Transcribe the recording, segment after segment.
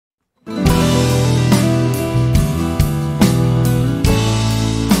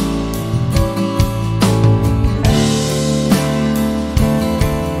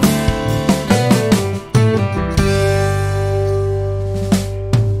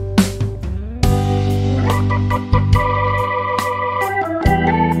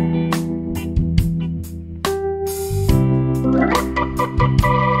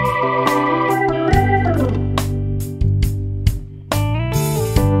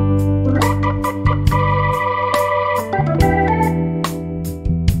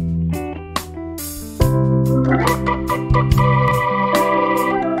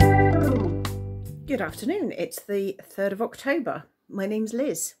afternoon. It's the 3rd of October. My name's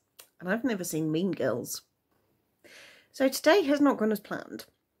Liz and I've never seen Mean Girls. So today has not gone as planned.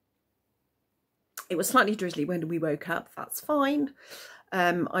 It was slightly drizzly when we woke up, that's fine.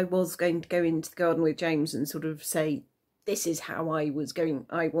 I was going to go into the garden with James and sort of say, this is how I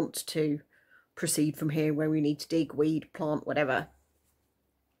want to proceed from here, where we need to dig, weed, plant, whatever.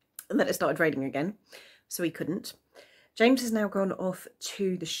 And then it started raining again, so he couldn't. James has now gone off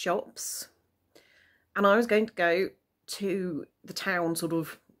to the shops and I was going to go to the town, sort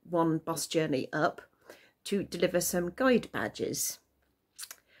of one bus journey up, to deliver some guide badges.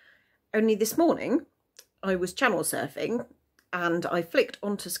 Only this morning I was channel surfing and I flicked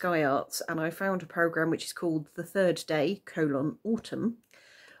onto Sky Arts and I found a programme which is called The Third Day: Autumn,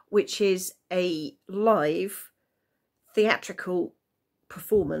 which is a live theatrical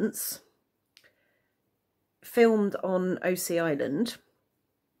performance filmed on OC Island,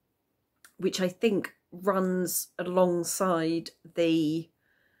 which I think runs alongside the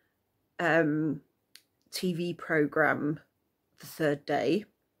TV programme The Third Day,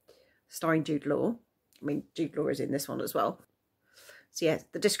 starring Jude Law. I mean, Jude Law is in this one as well. So yeah,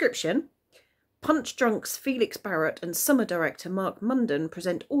 the description: Punch Drunk's Felix Barrett and summer director Mark Munden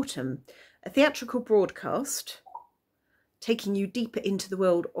present Autumn, a theatrical broadcast taking you deeper into the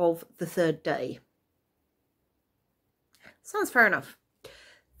world of The Third Day. Sounds fair enough.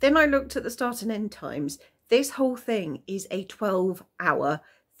 Then I looked at the start and end times. This whole thing is a 12-hour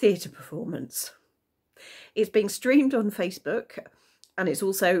theatre performance. It's being streamed on Facebook and it's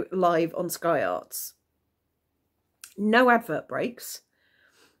also live on Sky Arts. No advert breaks.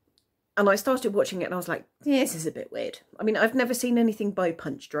 And I started watching it and I was like, yeah, this is a bit weird. I mean, I've never seen anything by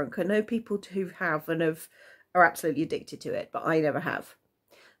Punch Drunk. I know people who have and are absolutely addicted to it, but I never have.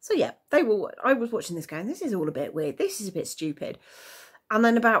 So yeah, I was watching this going, this is all a bit weird. This is a bit stupid. And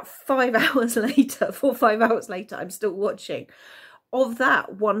then about 4 or 5 hours later, I'm still watching. Of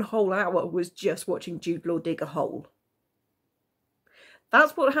that, one whole hour was just watching Jude Law dig a hole.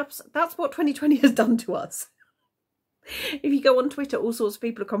 That's what happens. That's what 2020 has done to us. If you go on Twitter, all sorts of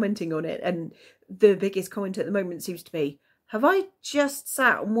people are commenting on it. And the biggest comment at the moment seems to be, have I just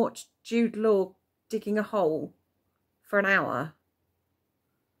sat and watched Jude Law digging a hole for an hour?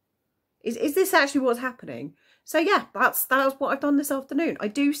 Is this actually what's happening? So yeah, that's what I've done this afternoon. I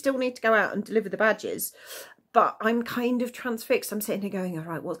do still need to go out and deliver the badges, but I'm kind of transfixed. I'm sitting here going, all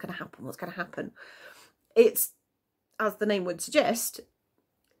right, what's going to happen? What's going to happen? It's, as the name would suggest,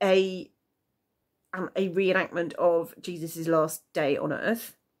 a reenactment of Jesus' last day on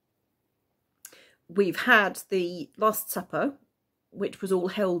earth. We've had the Last Supper, which was all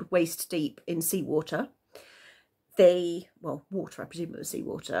held waist deep in seawater. Water, I presume it was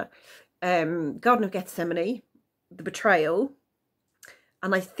seawater. Garden of Gethsemane, the betrayal,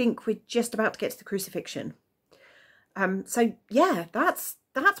 and I think we're just about to get to the crucifixion. So yeah, that's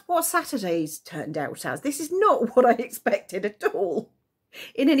what Saturday's turned out as. This is not what I expected at all,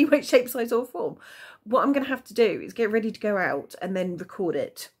 in any way, shape, size or form. What I'm going to have to do is get ready to go out and then record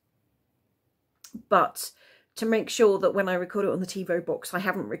it. But to make sure that when I record it on the TiVo box, I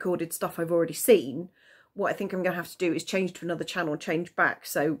haven't recorded stuff I've already seen, what I think I'm going to have to do is change to another channel, change back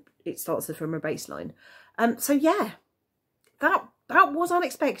so it starts from a baseline. So yeah, that was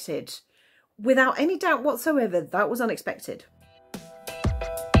unexpected. Without any doubt whatsoever, that was unexpected.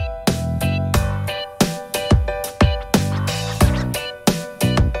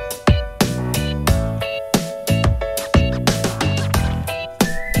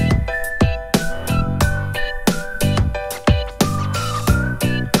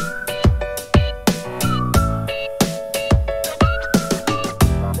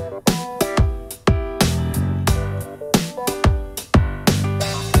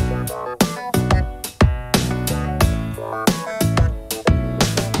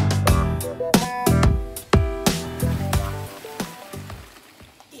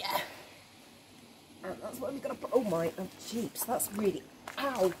 Oh jeeps, that's really,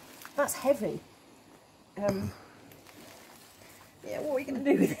 ow, that's heavy. Yeah, what are we going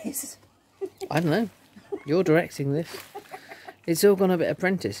to do with this? I don't know. You're directing this. It's all gone a bit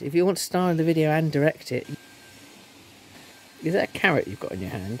apprentice. If you want to star in the video and direct it. Is that a carrot you've got in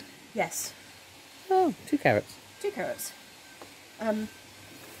your hand? Yes. Oh, 2 carrots. 2 carrots.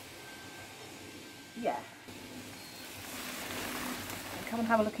 Yeah. Come and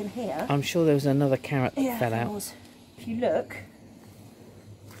have a look in here. I'm sure there was another carrot that fell out. Was. If you look,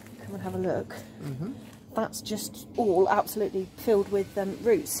 come and have a look. Mm-hmm. That's just all absolutely filled with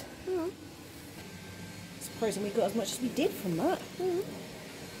roots. Mm-hmm. Surprising we got as much as we did from that. Mm-hmm.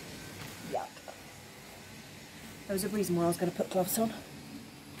 Yuck. There was a reason why I was going to put gloves on.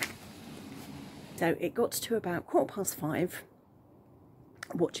 So it got to about 5:15,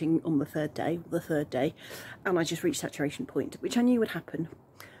 watching on the third day, and I just reached saturation point, which I knew would happen.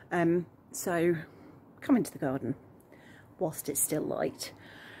 So come into the garden whilst it's still light.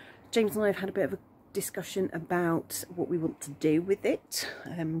 James and I have had a bit of a discussion about what we want to do with it,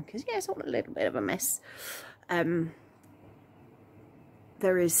 because yeah, it's all a little bit of a mess. There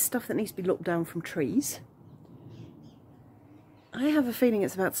is stuff that needs to be locked down from trees. I have a feeling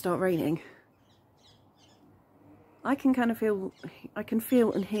it's about to start raining. I can kind of feel, I can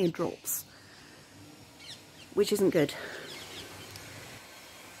feel and hear drops, which isn't good.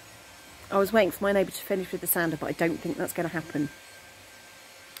 I was waiting for my neighbour to finish with the sander, but I don't think that's going to happen.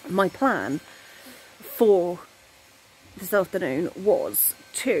 My plan for this afternoon was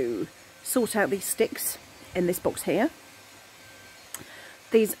to sort out these sticks in this box here.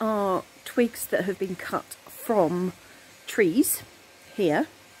 These are twigs that have been cut from trees here,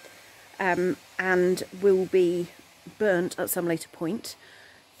 and will be burnt at some later point.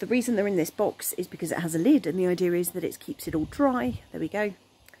 The reason they're in this box is because it has a lid, and the idea is that it keeps it all dry. There we go.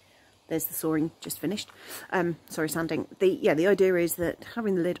 There's the sawing just finished. Sorry, sanding. The idea is that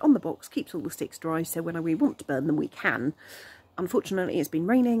having the lid on the box keeps all the sticks dry, so when we want to burn them, we can. Unfortunately, it's been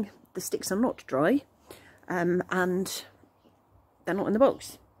raining. The sticks are not dry, and they're not in the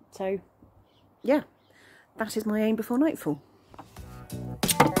box. So, yeah, that is my aim before nightfall.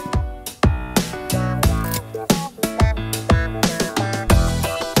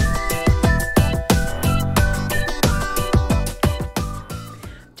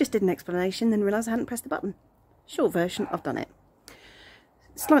 Just did an explanation, then realised I hadn't pressed the button. Short version, I've done it.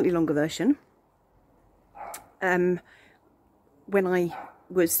 Slightly longer version. When I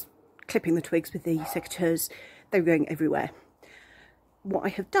was clipping the twigs with the secateurs, they were going everywhere. What I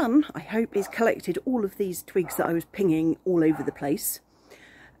have done, I hope, is collected all of these twigs that I was pinging all over the place.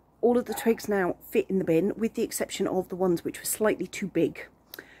 All of the twigs now fit in the bin, with the exception of the ones which were slightly too big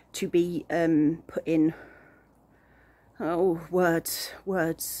to be put in. Oh, words.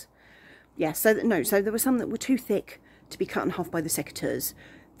 Yeah, so there were some that were too thick to be cut in half by the secateurs.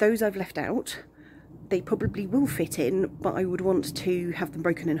 Those I've left out. They probably will fit in, but I would want to have them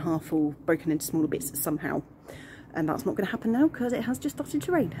broken in half or broken into smaller bits somehow. And that's not going to happen now because it has just started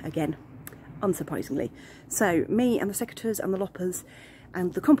to rain again, unsurprisingly. So me and the secateurs and the loppers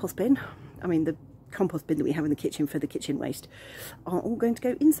and the compost bin, I mean the compost bin that we have in the kitchen for the kitchen waste, are all going to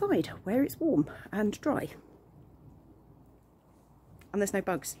go inside where it's warm and dry. And there's no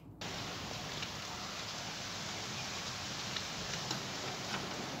bugs.